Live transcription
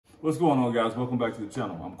What's going on, guys? Welcome back to the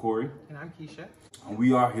channel. I'm Corey. And I'm Keisha. And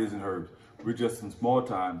we are His and Herbs. We're just some small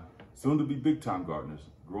time, soon to be big time gardeners,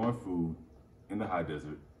 growing food in the high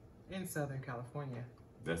desert. In Southern California.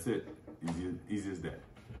 That's it. Easy as that.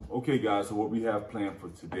 Okay, guys, so what we have planned for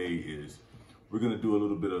today is we're going to do a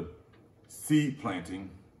little bit of seed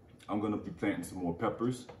planting. I'm going to be planting some more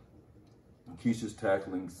peppers. Keisha's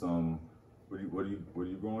tackling some, what are you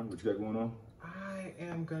growing? What you got going on? I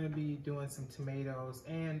am going to be doing some tomatoes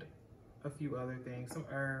and a few other things, some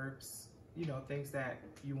herbs, you know, things that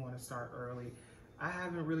you want to start early. I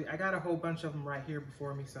got a whole bunch of them right here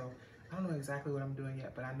before me, so I don't know exactly what I'm doing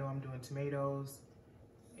yet, but I know I'm doing tomatoes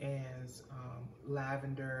and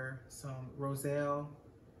lavender, some roselle,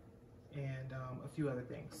 and a few other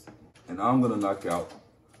things. And I'm going to knock out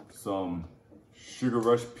some Sugar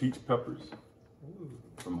Rush peach peppers. Ooh.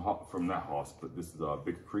 From that house, but this is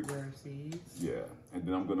Baker Creek. Rare seeds. Yeah, and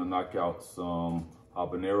then I'm gonna knock out some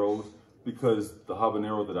habaneros because the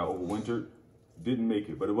habanero that I overwintered didn't make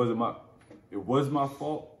it, but it was my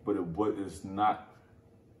fault, but it's not.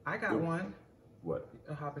 I got one. What?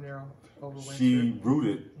 A habanero overwintered. She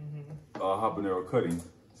rooted habanero cutting,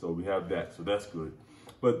 so we have that, so that's good.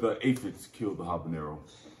 But the aphids killed the habanero,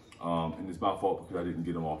 and it's my fault because I didn't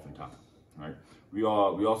get them off in time. Right. We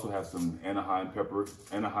also have some Anaheim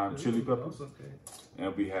chili peppers,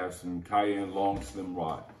 and we have some cayenne long slim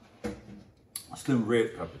red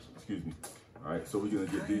peppers, excuse me. All right, so we're gonna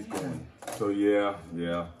get these going. So yeah.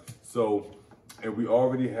 So, and we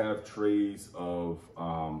already have trays of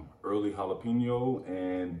early jalapeno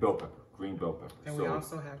and bell pepper, green bell pepper. And we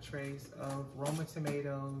also have trays of Roma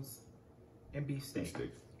tomatoes and beef steak.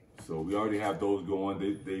 So we already have those going.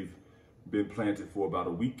 They've been planted for about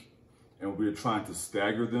a week. And we're trying to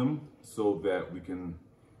stagger them so that we can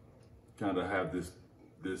kind of have this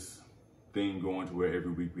thing going to where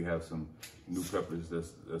every week we have some new peppers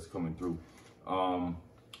that's coming through.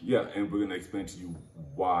 Yeah, and we're gonna explain to you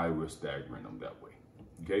why we're staggering them that way.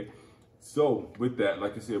 Okay, so with that,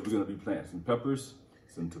 like I said, we're gonna be planting some peppers,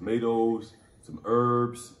 some tomatoes, some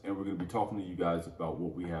herbs, and we're gonna be talking to you guys about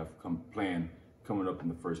what we have planned coming up in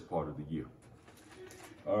the first part of the year.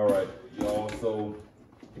 All right, y'all. So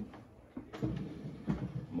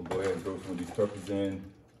I'm gonna go ahead and throw some of these peppers in.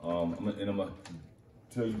 I'm gonna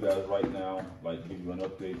tell you guys right now, like give you an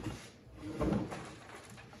update.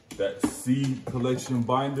 That seed collection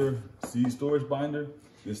binder, seed storage binder,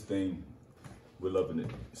 this thing, we're loving it.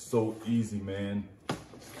 It's so easy, man.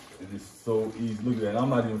 It is so easy. Look at that. I'm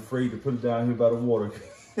not even afraid to put it down here by the water.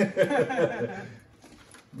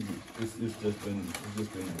 It's just been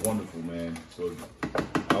wonderful, man. So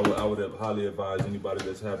I would have highly advised anybody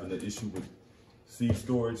that's having an issue with seed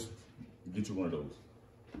storage, get you one of those.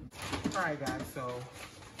 All right, guys. So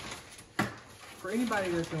for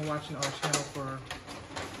anybody that's been watching our channel for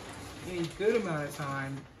any good amount of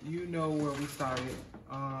time, you know where we started.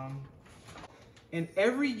 And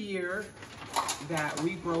every year that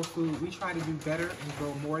we grow food, we try to do better and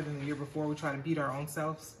grow more than the year before. We try to beat our own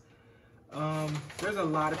selves. There's a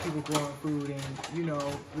lot of people growing food, and you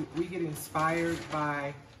know, we get inspired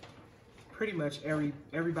by pretty much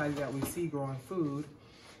everybody that we see growing food,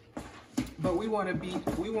 but we want to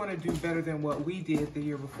do better than what we did the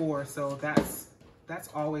year before. So that's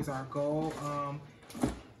always our goal.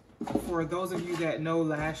 For those of you that know,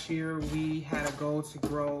 last year we had a goal to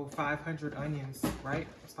grow 500 onions, right?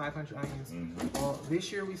 It's 500 onions. Well,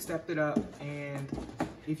 this year we stepped it up, and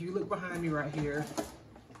if you look behind me right here,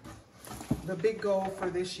 the big goal for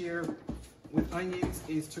this year with onions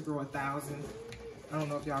is to grow 1,000. I don't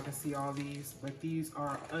know if y'all can see all these, but these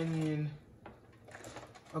are onion,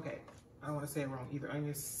 okay, I don't want to say it wrong, either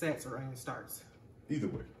onion sets or onion starts. Either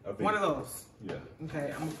way. I think one of those. Yeah.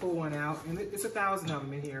 Okay, I'm gonna pull one out, and it's 1,000 of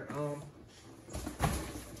them in here.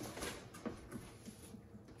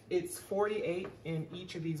 It's 48 in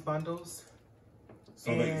each of these bundles.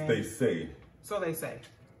 So they say. So they say.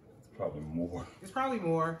 It's probably more. It's probably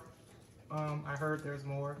more. I heard there's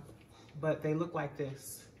more, but they look like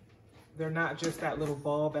this. They're not just that little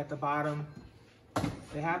bulb at the bottom.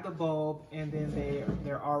 They have the bulb, and then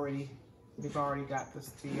they've already got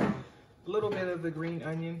the little bit of the green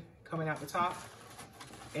onion coming out the top.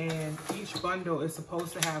 And each bundle is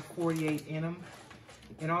supposed to have 48 in them,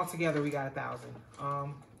 and altogether we got 1,000.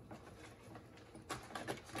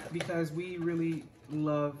 Because we really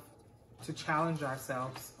love to challenge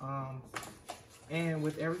ourselves, and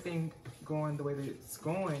with everything going the way that it's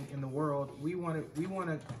going in the world, we want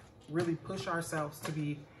to really push ourselves to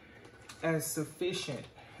be as self-sufficient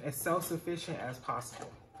as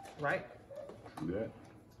possible, right? True that.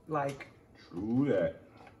 Like, true that.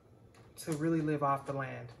 To really live off the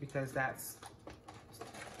land, because that's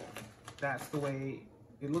that's the way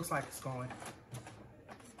it looks like it's going.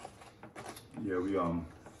 Yeah, we Oh,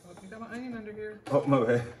 you got my onion under here. Oh, my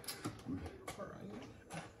bad. Poor onion.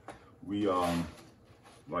 We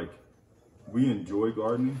like, we enjoy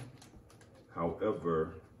gardening.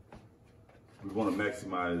 However, we want to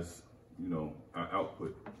maximize, you know, our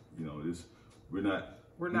output. You know, we're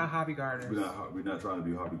not hobby gardeners. We're not trying to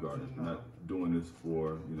be hobby gardeners. No. We're not doing this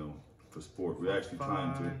for, you know, for sport. We're actually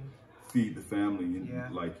trying to feed the family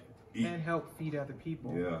and like eat and help feed other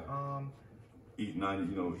people. Yeah. Eat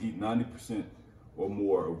 90% or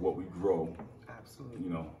more of what we grow. Absolutely. You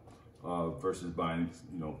know, versus buying,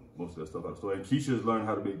 you know, most of that stuff out of the store. And Keisha has learned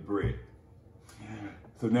how to make bread.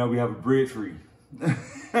 So now we have a bread tree. We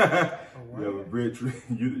have a bread tree.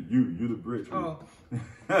 You the bread tree. Oh.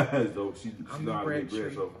 So she learned how to make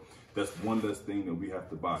bread. So that's one less thing that we have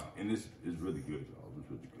to buy. And this is really good, y'all. It's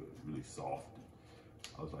really good. It's really soft.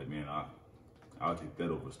 I was like, man, I'll take that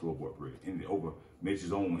over store-bought bread. Over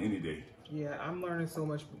Nature's Own any day. Yeah, I'm learning so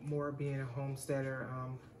much more being a homesteader.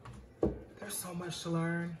 There's so much to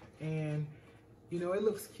learn, and you know, it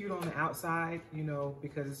looks cute on the outside, you know,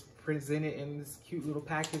 because it's presented in this cute little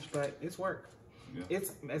package, but it's work. Yeah.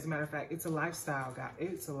 It's, as a matter of fact, it's a lifestyle, guy.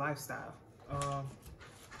 It's a lifestyle.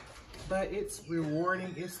 But it's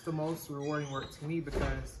rewarding. It's the most rewarding work to me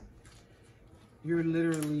because you're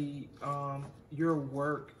literally, your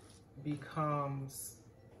work becomes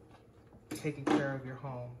taking care of your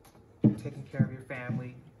home, taking care of your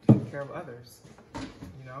family, taking care of others.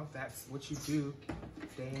 You know, that's what you do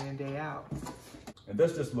day in and day out. And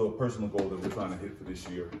that's just a little personal goal that we're trying to hit for this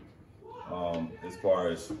year, as far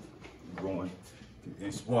as growing.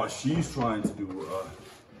 And while she's trying to do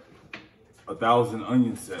 1,000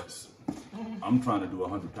 onion sets, I'm trying to do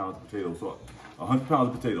 100 pounds of potatoes. So 100 pounds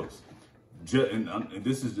of potatoes. And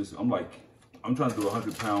this is just, I'm trying to do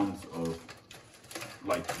 100 pounds of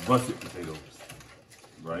like russet potatoes,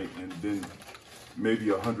 right? And then maybe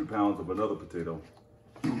 100 pounds of another potato.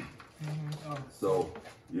 So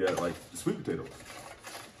yeah, like sweet potatoes.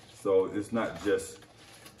 So it's not just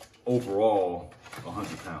overall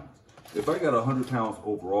 100 pounds. If I got 100 pounds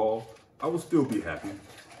overall, I would still be happy.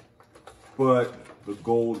 But the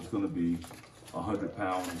goal is going to be 100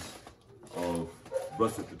 pounds of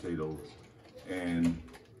russet potatoes, and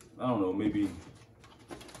I don't know, maybe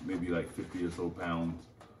like 50 or so pounds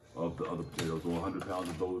of the other potatoes, or 100 pounds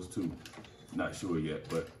of those too. Not sure yet,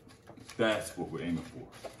 but that's what we're aiming for.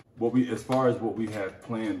 As far as what we have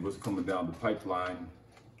planned, what's coming down the pipeline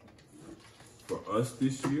for us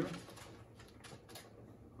this year,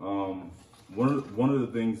 one of the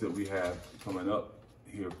things that we have coming up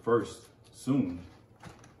here first soon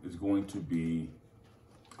is going to be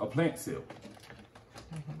a plant sale.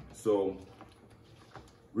 So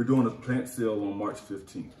we're doing a plant sale on March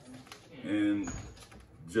 15th. And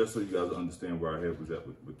just so you guys understand where our head was at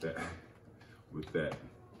with that,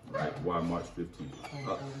 right? Why March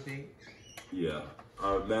 15th? Yeah,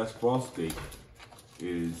 our last frost date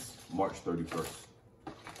is March 31st.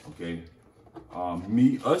 Okay,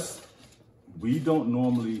 we don't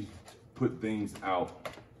normally put things out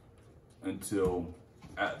until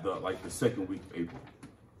at the second week of April.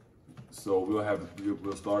 So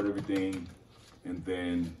we'll start everything, and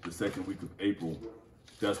then the second week of April,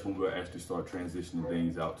 that's when we'll actually start transitioning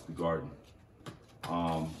things out to the garden.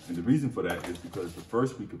 And the reason for that is because the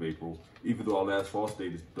first week of April, even though our last frost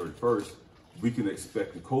date is the 31st, we can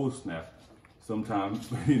expect a cold snap sometime,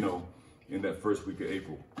 you know, in that first week of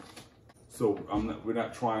April. So we're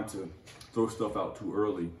not trying to throw stuff out too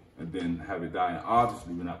early and then have it die. And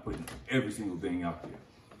obviously, we're not putting every single thing out there.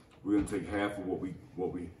 We're gonna take half of what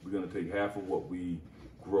we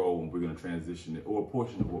grow, and we're gonna transition it, or a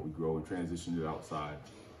portion of what we grow, and transition it outside.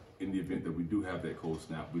 In the event that we do have that cold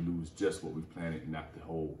snap, we lose just what we planted, not the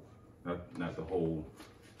whole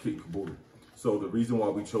kit and caboodle. So the reason why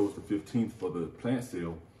we chose the 15th for the plant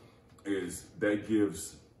sale is that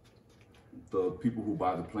gives the people who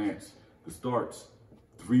buy the plants, the starts,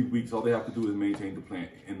 3 weeks. All they have to do is maintain the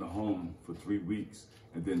plant in the home for 3 weeks,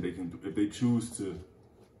 and then they can, if they choose to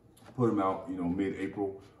put them out, you know,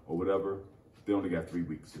 mid-April or whatever, they only got 3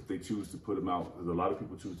 weeks. If they choose to put them out, because a lot of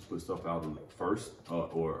people choose to put stuff out on the 1st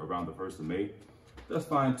or around the 1st of May, that's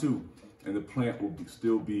fine too. And the plant will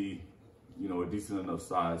still be, you know, a decent enough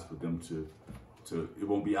size for them to it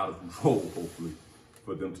won't be out of control, hopefully,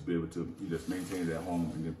 for them to be able to just maintain it at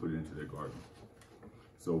home and then put it into their garden.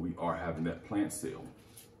 So we are having that plant sale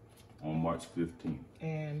on March 15th.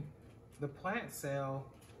 And the plant sale,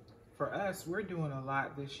 for us, we're doing a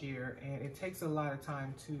lot this year, and it takes a lot of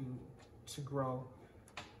time to grow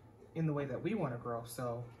in the way that we want to grow.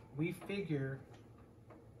 So we figure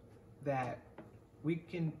that we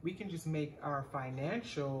can just make our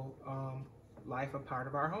financial life a part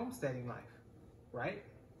of our homesteading life, right?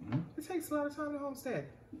 Mm-hmm. It takes a lot of time to homestead.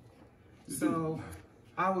 So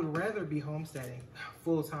I would rather be homesteading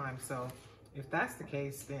full time. So if that's the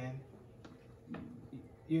case, then,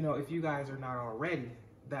 you know, if you guys are not already,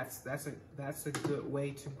 that's a good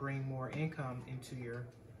way to bring more income into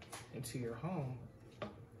your home.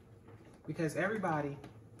 Because everybody,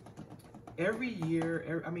 every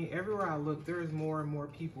year, I mean, everywhere I look, there is more and more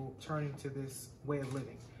people turning to this way of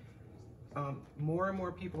living. More and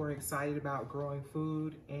more people are excited about growing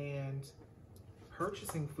food and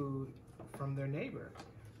purchasing food from their neighbor.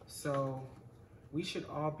 So we should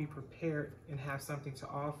all be prepared and have something to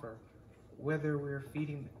offer, whether we're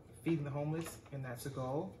feeding the homeless, and that's a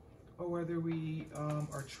goal, or whether we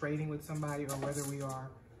are trading with somebody, or whether we are,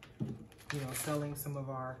 you know, selling some of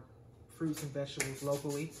our fruits and vegetables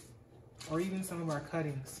locally, or even some of our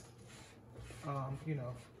cuttings, you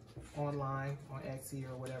know, online on Etsy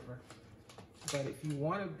or whatever. But if you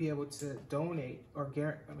want to be able to donate, or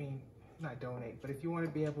not donate, but if you want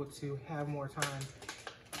to be able to have more time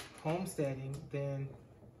homesteading, then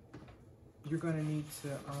you're going to need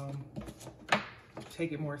to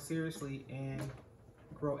take it more seriously and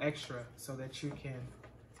grow extra, so that you can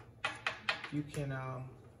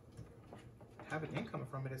have an income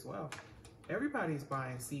from it as well. Everybody's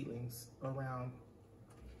buying seedlings around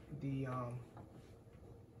the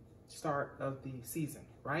start of the season,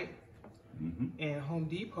 right? Mm-hmm. And Home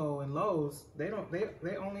Depot and Lowe's, they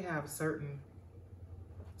only have certain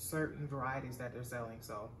varieties that they're selling.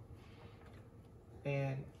 So,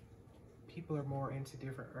 and people are more into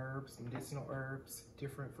different herbs, medicinal herbs,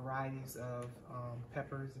 different varieties of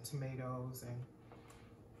peppers and tomatoes, and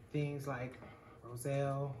things like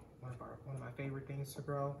roselle, one of my favorite things to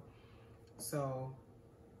grow. So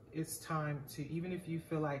it's time to, even if you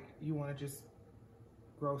feel like you want to just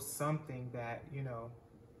grow something that, you know,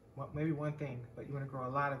 maybe one thing, but you want to grow a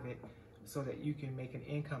lot of it so that you can make an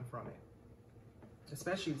income from it.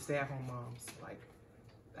 Especially stay-at-home moms, like,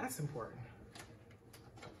 that's important.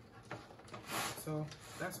 So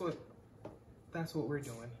that's what we're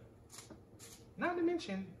doing. Not to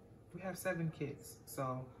mention, we have 7 kids,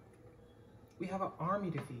 so we have an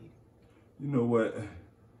army to feed. You know what?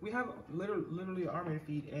 We have literally an army to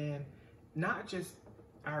feed, and not just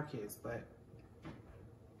our kids, but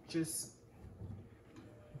just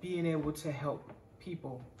being able to help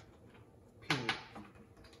people, period.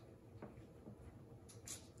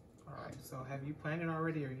 All right, so have you planned it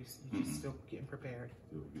already, or are you just still getting prepared?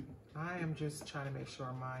 I am just trying to make sure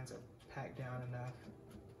our minds are packed down enough.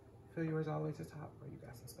 Fill yours all the way to the top, or you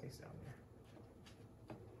got some space down there.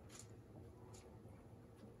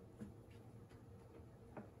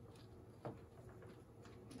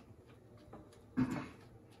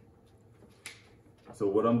 So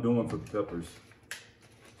what I'm doing for the peppers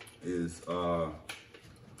is, so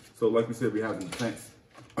like we said, we have in plants,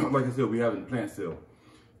 like I said, we have in plant sale.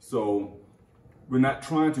 So we're not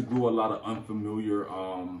trying to grow a lot of unfamiliar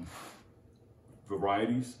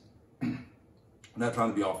varieties. Not trying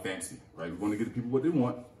to be all fancy, right? We want to give the people what they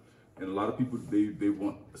want, and a lot of people they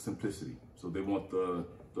want simplicity. So they want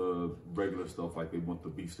the regular stuff, like they want the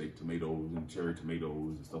beefsteak tomatoes and cherry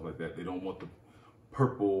tomatoes and stuff like that. They don't want the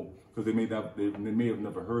purple, because they may have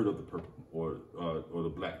never heard of the purple or the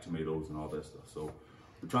black tomatoes and all that stuff. So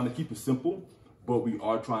we're trying to keep it simple, but we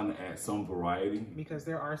are trying to add some variety, because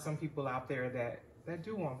there are some people out there that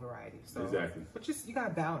do want variety. So, exactly. But just, you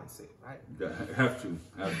gotta balance it, right? Have to.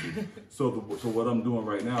 So what I'm doing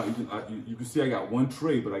right now, you can see I got 1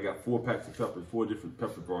 tray, but I got 4 packs of peppers, 4 different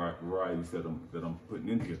pepper varieties that I'm putting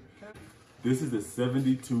in here. Okay. This is a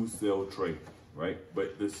 72 cell tray, right?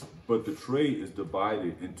 But the tray is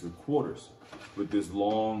divided into quarters with this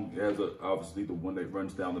long. It has obviously the one that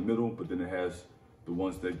runs down the middle, but then it has the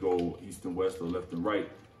ones that go east and west or left and right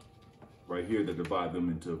here, that divide them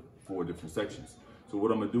into 4 different sections. So what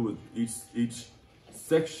I'm gonna do is each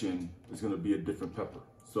section is gonna be a different pepper.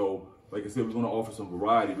 So like I said, we're gonna offer some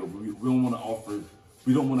variety, but we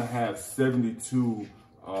don't wanna have 72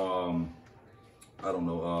 I don't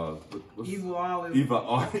know, evil olive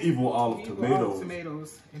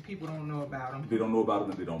tomatoes, and people don't know about them. They don't know about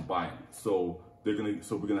them, and they don't buy them. So we're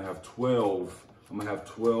gonna have 12. I'm gonna have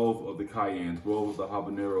 12 of the cayenne, 12 of the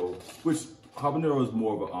habanero, which habanero is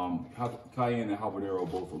more of a cayenne and habanero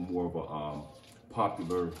both are more of a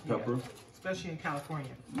popular pepper, especially in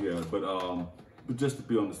California. Yeah, but just to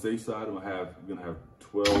be on the safe side, we're gonna have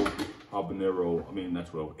 12 habanero. I mean, not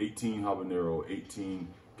 12, 18 habanero, 18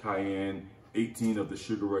 cayenne, 18 of the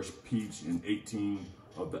Sugar Rush peach, and 18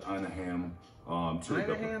 of the Anaheim chili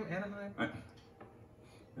pepper. Anaheim?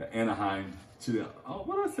 Anaheim to the, oh,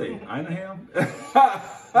 what did I say? Anaheim?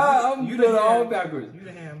 I'm doing it all backwards. You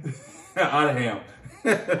the ham. Anaheim.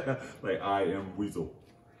 Like I am Weasel.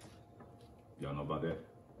 Y'all know about that?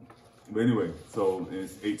 But anyway, so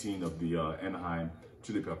it's 18 of the Anaheim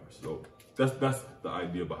chili peppers. So that's the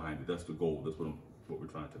idea behind it. That's the goal. That's what we're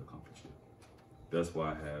trying to accomplish here. That's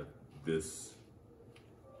why I have this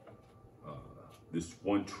this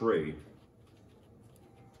one tray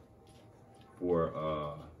for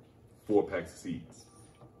 4 packs of seeds.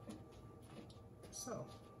 So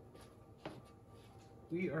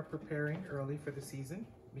we are preparing early for the season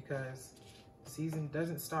because the season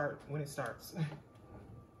doesn't start when it starts. It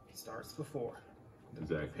starts before. The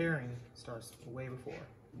Exactly. preparing starts way before.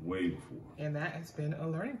 Way before. And that has been a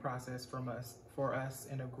learning process for us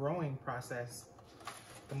and a growing process.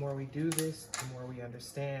 The more we do this, the more we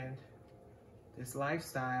understand this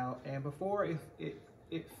lifestyle. And before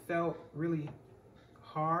it felt really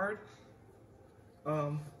hard.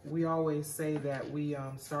 We always say that we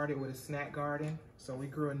started with a snack garden. So we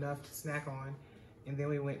grew enough to snack on. And then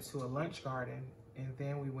we went to a lunch garden. And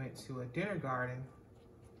then we went to a dinner garden.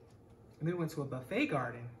 And then we went to a buffet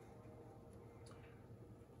garden.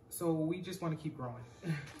 So we just want to keep growing.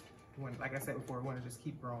 Like I said before, we want to just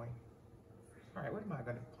keep growing. All right, what am I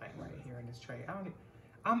going to plant right here in this tray?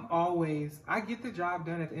 I get the job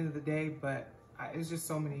done at the end of the day, but it's just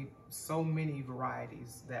so many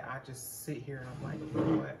varieties that I just sit here and I'm like, you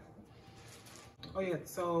know what? Oh yeah,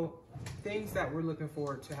 so things that we're looking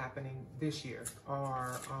forward to happening this year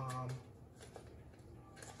are,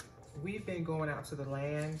 we've been going out to the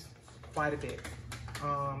land quite a bit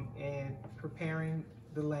and preparing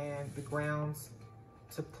the land, the grounds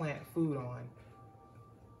to plant food on.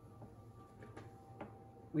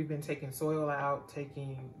 We've been taking soil out,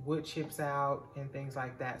 taking wood chips out and things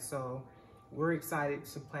like that. So we're excited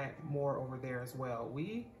to plant more over there as well.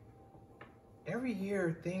 Every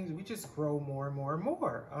year we just grow more and more and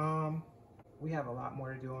more. We have a lot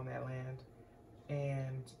more to do on that land.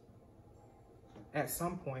 And at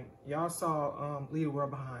some point, y'all saw Leave the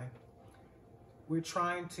World Behind. We're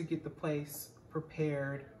trying to get the place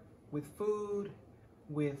prepared with food,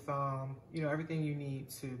 with everything you need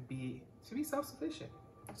to be self-sufficient.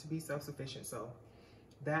 So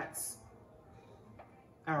that's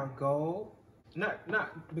our goal.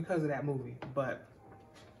 Not because of that movie, but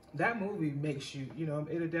that movie makes you, it'll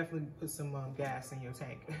definitely put some gas in your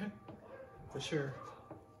tank for sure.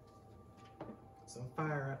 Some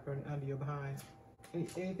fire up under your behind.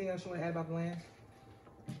 Anything else you want to add about the land?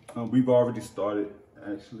 We've already started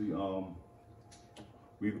actually.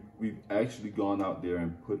 We've actually gone out there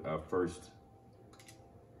and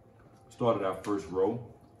started our first row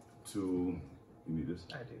to, you need this?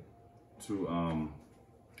 I do. To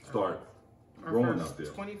start growing out there.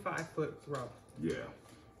 25-foot row. Yeah,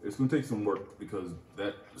 it's gonna take some work because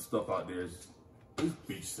that stuff out there is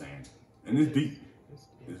beach sand and it's deep.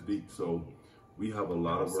 It's deep, so we have a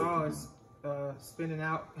lot of work. I saw us spinning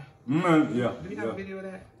out. Yeah. Do we have a video of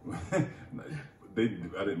that? I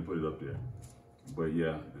didn't put it up there, but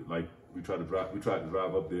yeah, like we tried to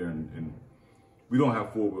drive up there and we don't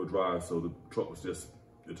have 4-wheel drive, so the truck was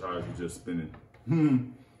the tires were just spinning.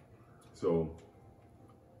 So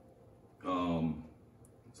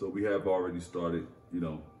we have already started,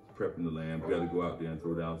 prepping the land. We got to go out there and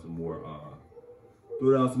throw down some more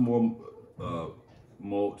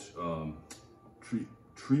mulch,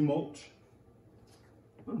 tree mulch.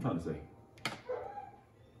 What am I trying to say?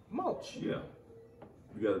 Mulch. Yeah.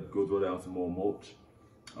 We got to go throw down some more mulch.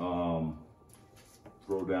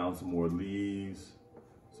 Throw down some more leaves,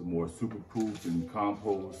 some more superproof and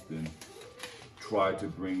compost, and try to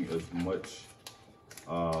bring as much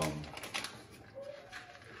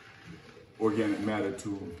organic matter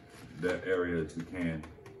to that area as we can.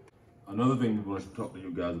 Another thing we want to talk to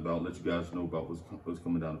you guys about, let you guys know about what's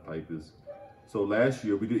coming down the pipe is, so last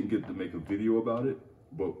year we didn't get to make a video about it,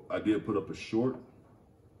 but I did put up a short,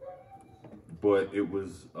 but it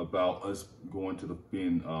was about us going to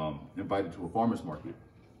being invited to a farmer's market.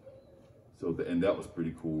 So, and that was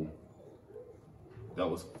pretty cool. That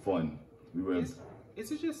was fun.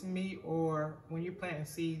 Is it just me, or when you're planting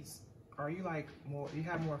seeds, are you you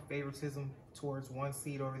have more favoritism towards one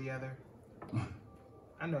seed over the other?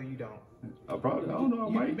 I know you don't. I don't know, I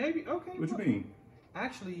might. Maybe, okay. What you mean?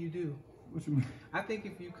 Actually, you do. What you mean? I think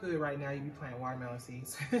if you could right now, you'd be planting watermelon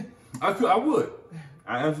seeds. I would.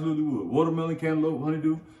 I absolutely would. Watermelon, cantaloupe,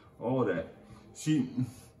 honeydew, all that. She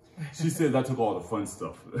says I took all the fun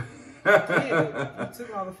stuff. Yeah, you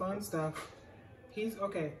took all the fun stuff. He's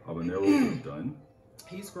okay. Habanero is done.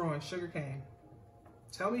 He's growing sugarcane.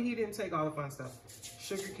 Tell me he didn't take all the fun stuff.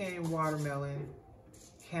 Sugarcane, watermelon,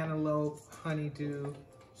 cantaloupe, honeydew,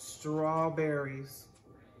 strawberries.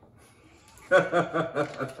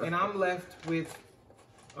 And I'm left with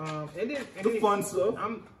the fun stuff.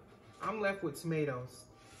 I'm left with tomatoes.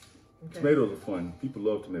 Okay. Tomatoes are fun. People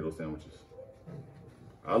love tomato sandwiches.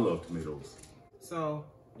 I love tomatoes. So,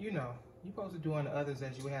 you know, you're supposed to do unto others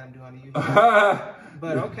as you would have them do unto you.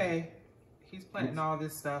 But okay, he's planting all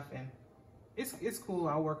this stuff, and it's cool.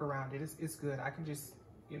 I'll work around it. It's good. I can just,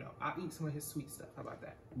 you know, I'll eat some of his sweet stuff. How about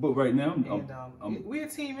that? But right now, we're a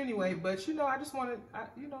team anyway. But you know, I just wanted,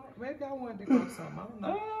 you know, maybe I wanted to grow something. I don't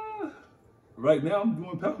know. Right now, I'm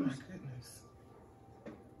doing peppers. Oh my goodness.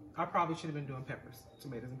 I probably should have been doing peppers,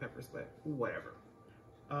 tomatoes and peppers, but whatever.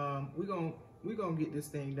 We're gonna get this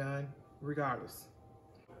thing done regardless.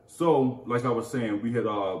 So, like I was saying, we had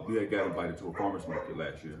got invited to a farmer's market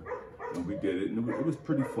last year, and we did it, and it was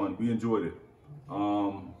pretty fun. We enjoyed it.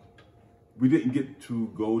 We didn't get to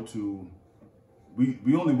go to.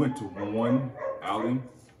 We only went to one outing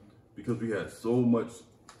because we had so much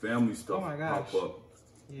family stuff pop up.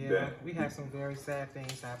 Yeah, we had some very sad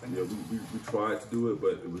things happen. Yeah, we tried to do it,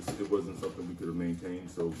 but it wasn't something we could have maintained.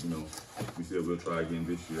 So, you know, we said we'll try again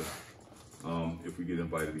this year if we get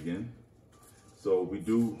invited again. So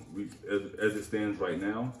as it stands right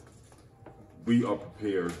now, we are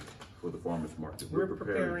prepared for the farmer's market. We're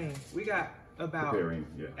preparing. We got about,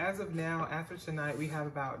 yeah. As of now, after tonight, we have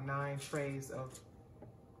about 9 trays of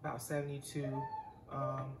about 72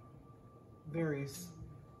 various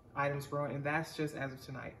items growing, and that's just as of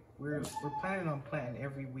tonight. We're planning on planting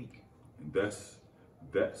every week. And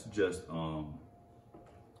that's just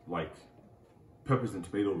like peppers and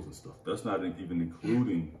tomatoes and stuff. That's not even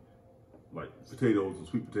including like potatoes and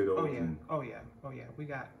sweet potatoes. Oh yeah. We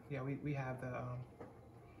have the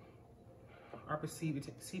our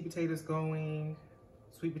seed potatoes going,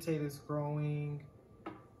 sweet potatoes growing,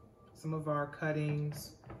 some of our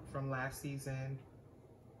cuttings from last season.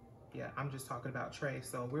 Yeah, I'm just talking about trays.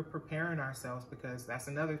 So we're preparing ourselves because that's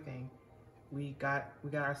another thing. We got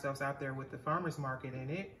ourselves out there with the farmers market, and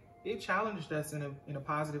it challenged us in a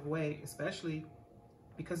positive way, especially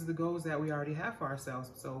because of the goals that we already have for ourselves.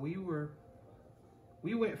 So we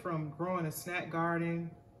went from growing a snack garden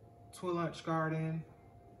to a lunch garden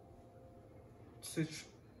to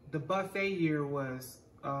the buffet year was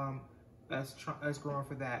us growing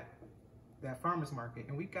for that farmers market,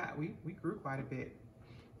 and we grew quite a bit.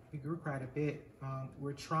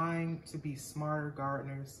 We're trying to be smarter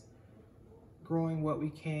gardeners, growing what we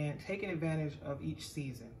can, taking advantage of each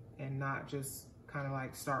season, and not just kind of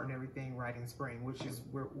like starting everything right in spring, which is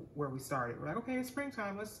where we started. We're like, okay, it's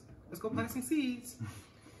springtime, let's go plant some seeds.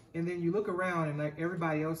 And then you look around and like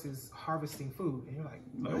everybody else is harvesting food, and you're like,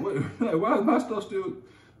 why is my stuff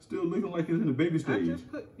still looking like it's in the baby stage?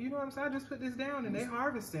 You know what I'm saying? I just put this down and they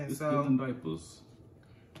harvesting. It's so still in diapers.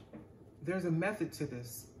 There's a method to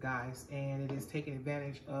this, guys, and it is taking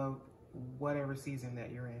advantage of whatever season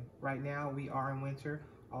that you're in. Right now, we are in winter.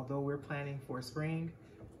 Although we're planning for spring,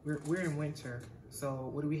 we're in winter.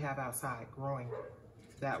 So what do we have outside growing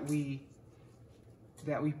that we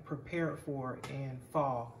prepared for in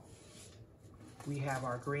fall? We have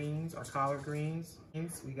our greens, our collard greens.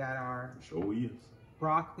 We got our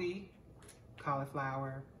broccoli,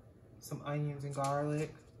 cauliflower, some onions and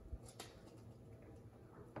garlic.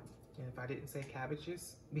 And if I didn't say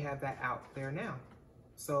cabbages, we have that out there now.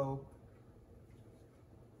 So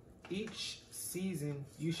each season,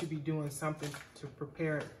 you should be doing something to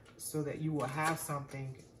prepare it so that you will have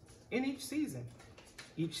something in each season.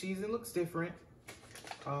 Each season looks different.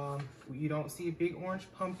 You don't see big orange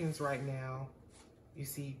pumpkins right now. You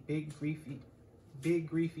see big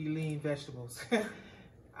greasy lean vegetables.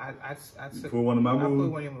 I put one of my moves. I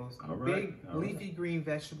put one of your moves. All right. Big leafy green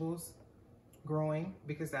vegetables growing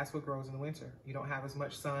because that's what grows in the winter. You don't have as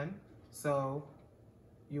much sun, so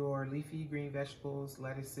your leafy green vegetables,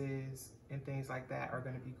 lettuces, and things like that are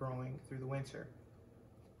going to be growing through the winter.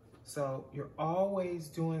 So you're always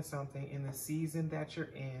doing something in the season that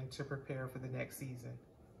you're in to prepare for the next season.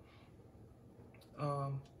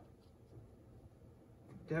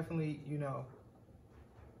 Definitely, you know,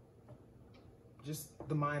 just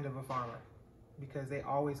the mind of a farmer, because they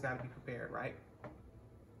always got to be prepared, right?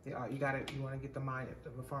 You want to get the mind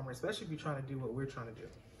of a farmer, especially if you're trying to do what we're trying to do.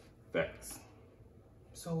 Facts.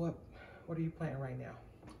 So what are you planting right now?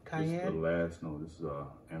 Cayenne? This is the last, no, this is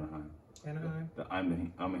Anaheim. Anaheim? The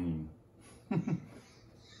Amahim.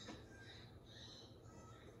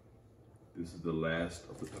 This is the last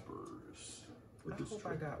of the peppers. I hope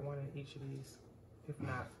I got one in each of these. If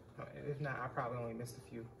not, I probably only missed a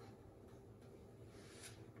few.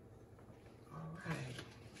 All right.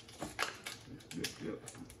 Yep.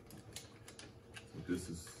 This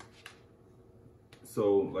is,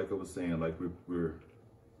 so like I was saying, like we were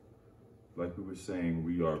saying,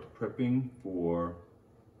 we are prepping for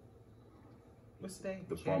what's the day?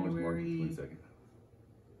 The farmer's market, January 22nd.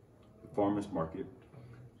 The farmer's market.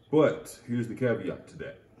 But here's the caveat to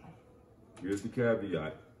that. Here's the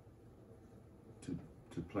caveat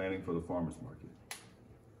to planning for the farmer's market,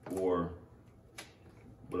 or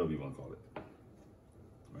whatever you want to call it.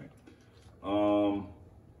 Right?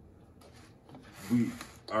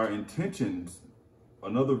 Our intentions.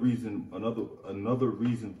 Another reason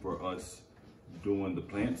for us doing the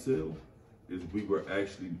plant sale is we were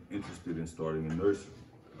actually interested in starting a nursery,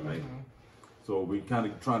 right? Mm-hmm. So we kind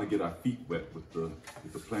of trying to get our feet wet with the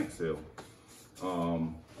plant sale. We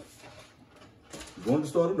wanted to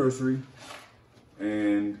start a nursery,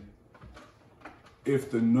 and if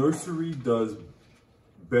the nursery does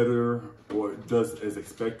better or does as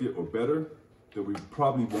expected or better, then we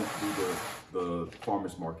probably won't do the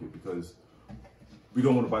farmer's market, because we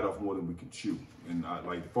don't want to bite off more than we can chew. And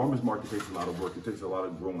like the farmer's market takes a lot of work. It takes a lot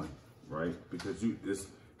of growing, right? Because it's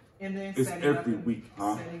every week,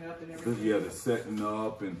 huh? Setting up and everything. Yeah, the setting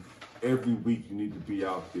up, and every week you need to be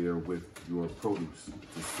out there with your produce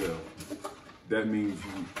to sell. That means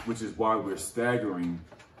which is why we're staggering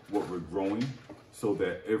what we're growing, so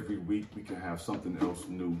that every week we can have something else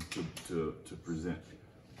new to present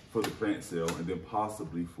for the plant sale, and then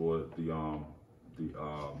possibly for the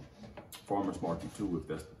farmer's market too,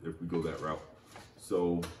 if we go that route.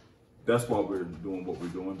 So that's why we're doing what we're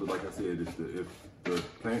doing. But like I said, if the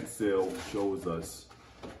plant sale shows us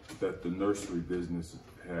that the nursery business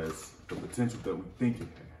has the potential that we think it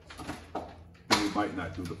has, then we might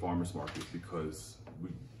not do the farmer's market, because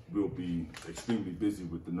we'll be extremely busy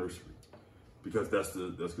with the nursery, because that's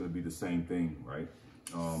going to be the same thing, right?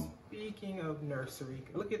 Speaking of nursery,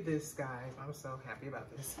 look at this, guys. I'm so happy about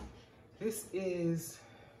this. This is,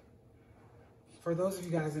 for those of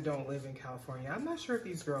you guys that don't live in California, I'm not sure if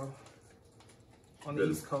these grow on the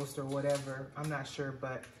East Coast or whatever. I'm not sure,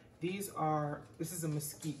 but this is a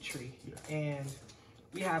mesquite tree, yeah. And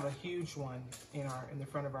we have a huge one in the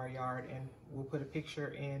front of our yard, and we'll put a picture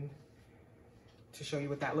in to show you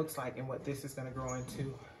what that looks like and what this is going to grow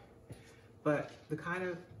into. But the kind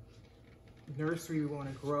of nursery we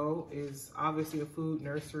want to grow is obviously a food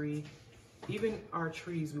nursery. Even our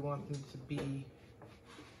trees, we want them to be,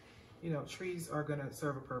 trees are going to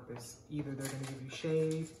serve a purpose. Either they're going to give you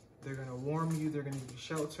shade, they're going to warm you, they're going to give you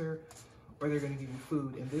shelter, or they're going to give you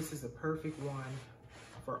food. And this is a perfect one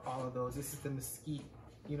for all of those. This is the mesquite.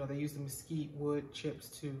 They use the mesquite wood chips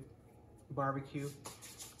to barbecue.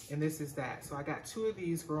 And this is that. So I got 2 of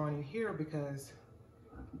these growing in here because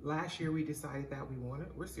last year we decided that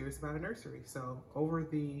we're serious about a nursery. So over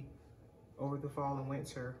the fall and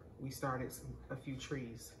winter, we started a few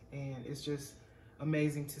trees, and it's just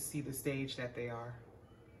amazing to see the stage that they are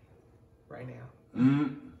right now.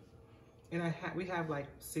 Mm-hmm. And we have like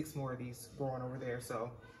 6 more of these growing over there.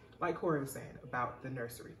 So like Corey was saying about the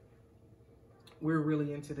nursery, we're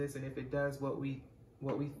really into this, and if it does what we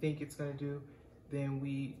think it's going to do, then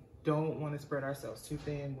we don't want to spread ourselves too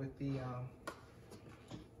thin with the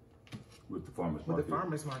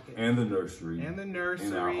farmer's market and the nursery and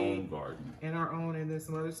our own garden and then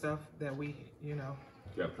some other stuff that we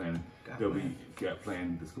got planned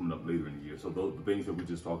that's coming up later in the year. So the things that we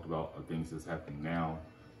just talked about are things that's happening now,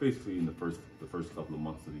 basically in the first couple of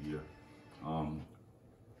months of the year.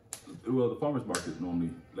 Well, the farmer's market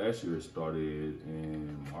normally last year it started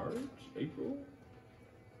in March, April,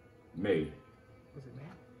 May. Was it May?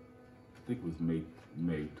 I think it was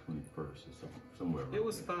May 21st or somewhere around It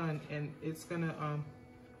was there. fun, and it's gonna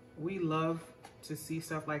we love to see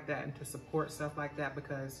stuff like that and to support stuff like that,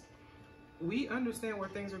 because we understand where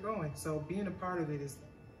things are going. So being a part of it is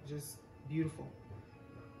just beautiful.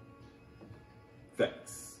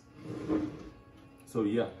 Thanks. So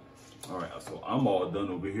yeah, all right, so I'm all done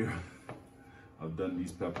over here. I've done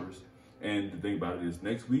these peppers, and the thing about it is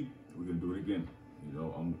next week we're gonna do it again.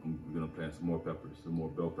 We're gonna plant some more peppers, some more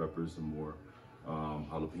bell peppers, some more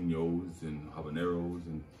jalapenos and habaneros,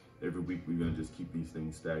 and every week we're gonna just keep these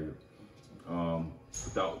things staggered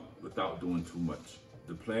without doing too much.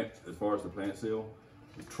 As far as the plant sale,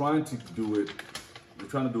 we're trying to do it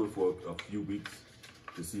for a few weeks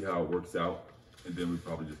to see how it works out, and then we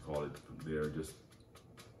probably just call it from there, just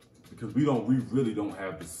because we really don't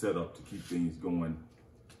have the setup to keep things going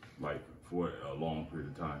like for a long period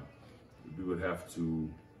of time. We would have to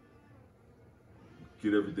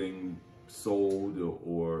get everything sold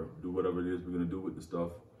or do whatever it is we're gonna do with the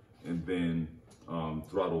stuff, and then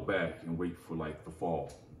throttle back and wait for like the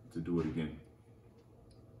fall to do it again.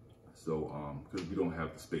 So, because we don't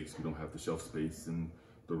have the space, we don't have the shelf space and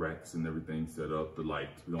the racks and everything set up, the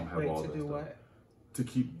lights, we don't have all that stuff. To do what? To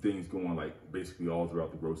keep things going, like basically all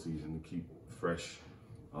throughout the grow season, to keep fresh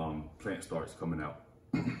plant starts coming out.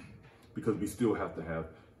 Because we still have to have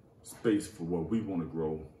space for what we want to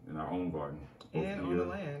grow in our own garden. And on the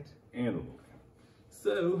land. And on the land.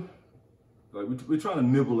 So, like we're trying to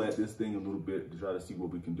nibble at this thing a little bit to try to see what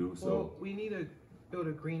we can do. So well, we need to build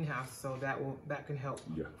a greenhouse so that can help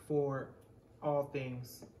for all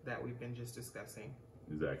things that we've been just discussing.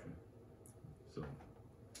 Exactly.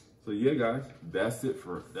 So yeah, guys, that's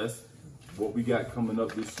what we got coming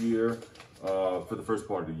up this year for the first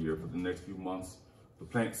part of the year. For the next few months, the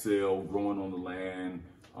plant sale, growing on the land,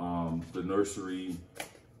 the nursery,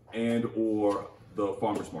 and or the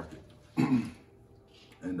farmers market.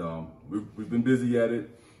 And we've been busy at it.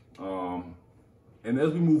 And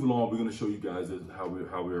as we move along, we're going to show you guys how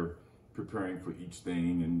we're preparing for each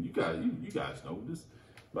thing. And you guys know this,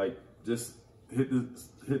 like just hit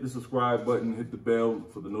the subscribe button, hit the bell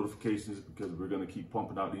for the notifications, because we're going to keep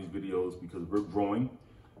pumping out these videos because we're growing.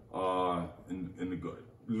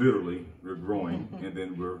 Literally, we're growing, and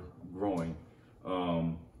then we're growing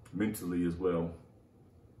mentally as well,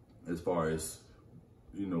 as far as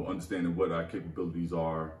understanding what our capabilities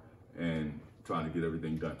are and trying to get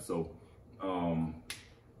everything done. So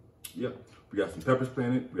yeah, we got some peppers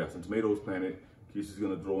planted, we got some tomatoes planted. Keisha's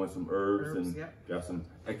gonna throw in some herbs and got some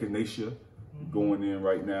echinacea going in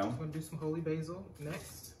right now. I'm gonna do some holy basil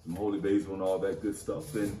next. Some holy basil and all that good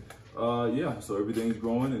stuff. And yeah, so everything's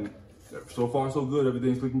growing, and so far so good.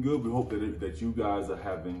 Everything's looking good. We hope that you guys are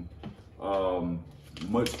having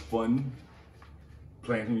much fun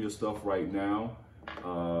planting your stuff right now.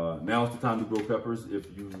 Now is the time to grow peppers. If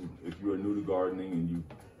you are new to gardening and you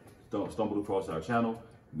stumbled across our channel,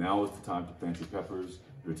 now is the time to plant your peppers,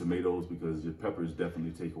 your tomatoes, because your peppers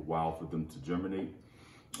definitely take a while for them to germinate.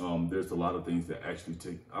 There's a lot of things that actually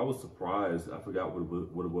take. I was surprised. I forgot what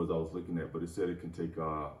it was I was looking at, but it said it can take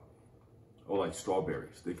like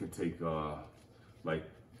strawberries. They can take like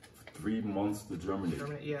 3 months to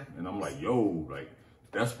germinate. Yeah. And I'm like, yo, like.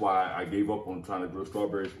 That's why I gave up on trying to grow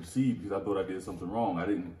strawberries from seed, because I thought I did something wrong.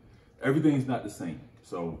 Everything's not the same.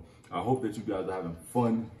 So I hope that you guys are having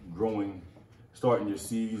fun growing, starting your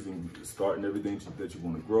seeds and starting everything that you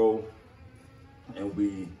want to grow. And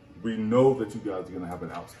we know that you guys are going to have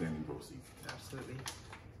an outstanding grow season. Absolutely.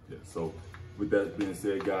 Yeah. So with that being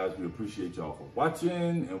said, guys, we appreciate y'all for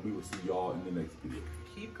watching, and we will see y'all in the next video.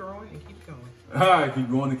 Keep growing and keep going. All right, keep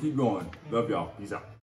going and keep going. Love y'all. Peace out.